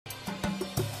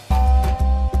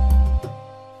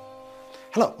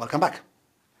Hello, welcome back.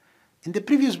 In the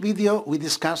previous video we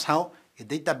discussed how a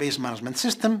database management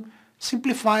system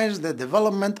simplifies the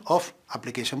development of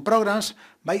application programs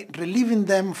by relieving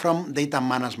them from data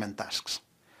management tasks.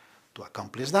 To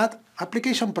accomplish that,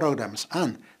 application programs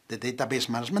and the database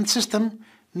management system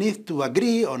need to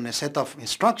agree on a set of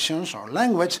instructions or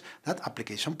language that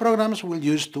application programs will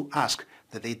use to ask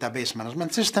the database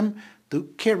management system to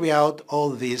carry out all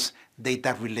these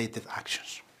data-related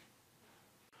actions.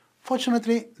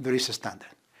 Fortunately, there is a standard.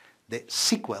 The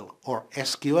SQL or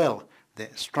SQL, the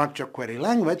structured query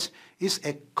language, is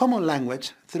a common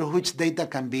language through which data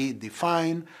can be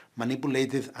defined,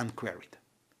 manipulated, and queried.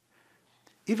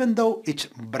 Even though each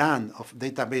brand of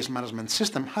database management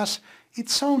system has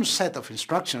its own set of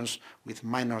instructions with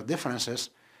minor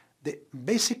differences, the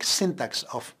basic syntax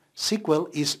of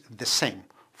SQL is the same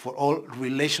for all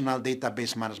relational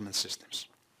database management systems.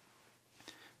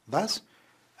 Thus,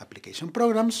 application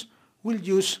programs will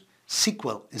use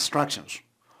SQL instructions,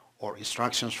 or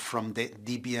instructions from the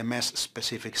DBMS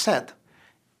specific set,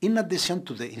 in addition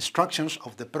to the instructions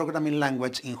of the programming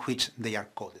language in which they are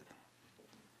coded.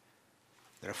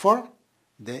 Therefore,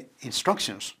 the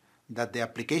instructions that the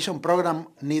application program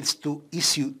needs to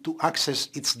issue to access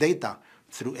its data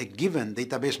through a given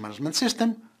database management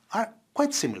system are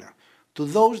quite similar to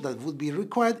those that would be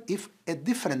required if a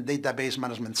different database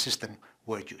management system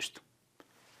were used.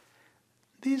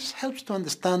 This helps to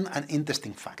understand an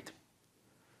interesting fact.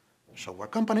 Software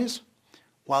companies,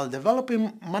 while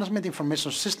developing management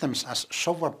information systems as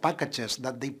software packages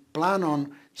that they plan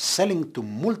on selling to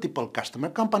multiple customer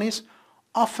companies,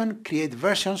 often create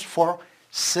versions for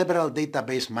several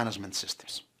database management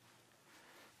systems.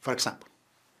 For example,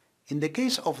 in the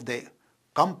case of the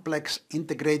complex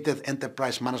integrated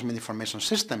enterprise management information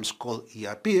systems called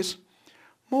ERPs,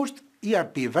 most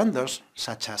ERP vendors,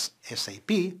 such as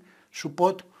SAP,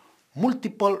 support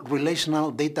multiple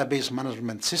relational database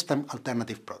management system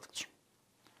alternative products.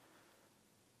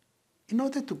 In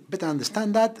order to better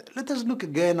understand that, let us look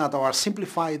again at our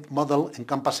simplified model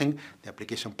encompassing the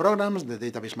application programs, the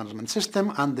database management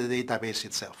system, and the database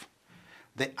itself.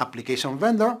 The application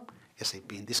vendor,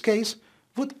 SAP in this case,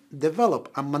 would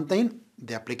develop and maintain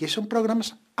the application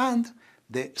programs and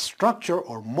the structure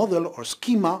or model or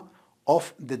schema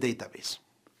of the database.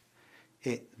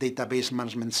 A database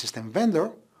management system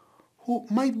vendor, who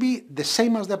might be the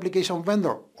same as the application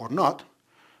vendor or not,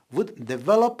 would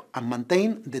develop and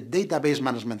maintain the database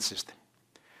management system,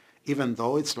 even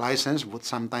though its license would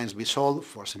sometimes be sold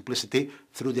for simplicity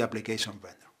through the application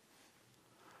vendor.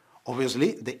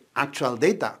 Obviously, the actual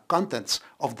data contents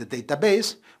of the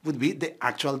database would be the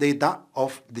actual data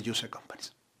of the user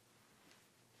companies.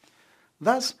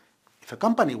 Thus, if a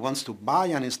company wants to buy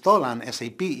and install an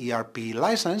SAP ERP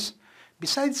license,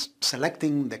 besides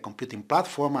selecting the computing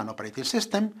platform and operating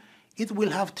system, it will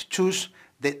have to choose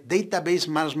the database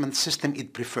management system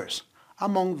it prefers,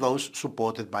 among those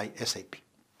supported by SAP.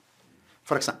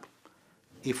 For example,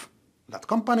 if that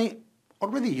company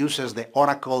already uses the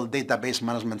Oracle database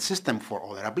management system for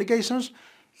other applications,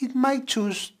 it might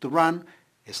choose to run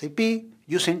SAP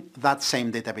using that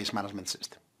same database management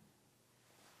system.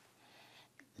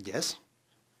 Yes,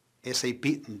 SAP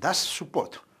does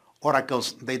support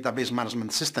Oracle's database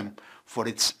management system for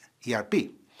its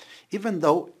ERP, even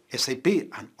though SAP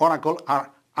and Oracle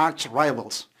are arch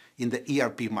rivals in the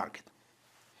ERP market.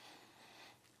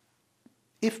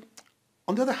 If,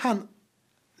 on the other hand,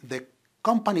 the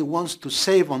company wants to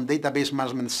save on database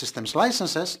management systems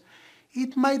licenses,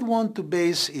 it might want to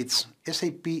base its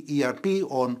SAP ERP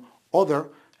on other,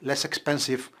 less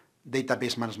expensive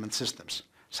database management systems,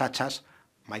 such as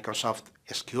Microsoft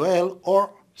SQL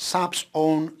or SAP's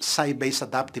own Site-Based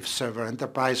Adaptive Server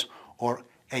Enterprise, or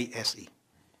ASE.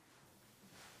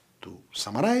 To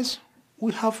summarize,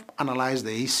 we have analyzed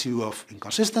the issue of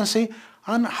inconsistency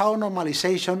and how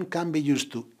normalization can be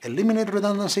used to eliminate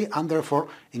redundancy and therefore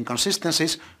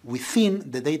inconsistencies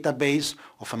within the database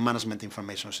of a management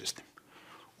information system.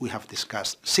 We have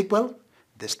discussed SQL,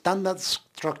 the standard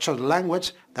structured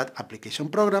language that application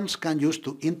programs can use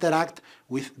to interact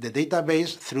with the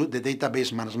database through the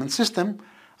database management system,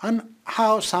 and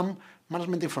how some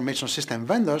management information system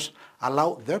vendors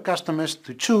allow their customers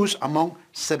to choose among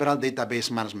several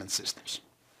database management systems.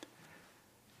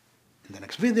 In the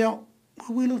next video,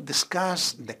 we will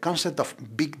discuss the concept of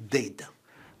big data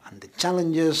and the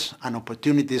challenges and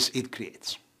opportunities it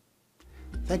creates.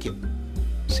 Thank you.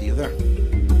 See you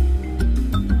there.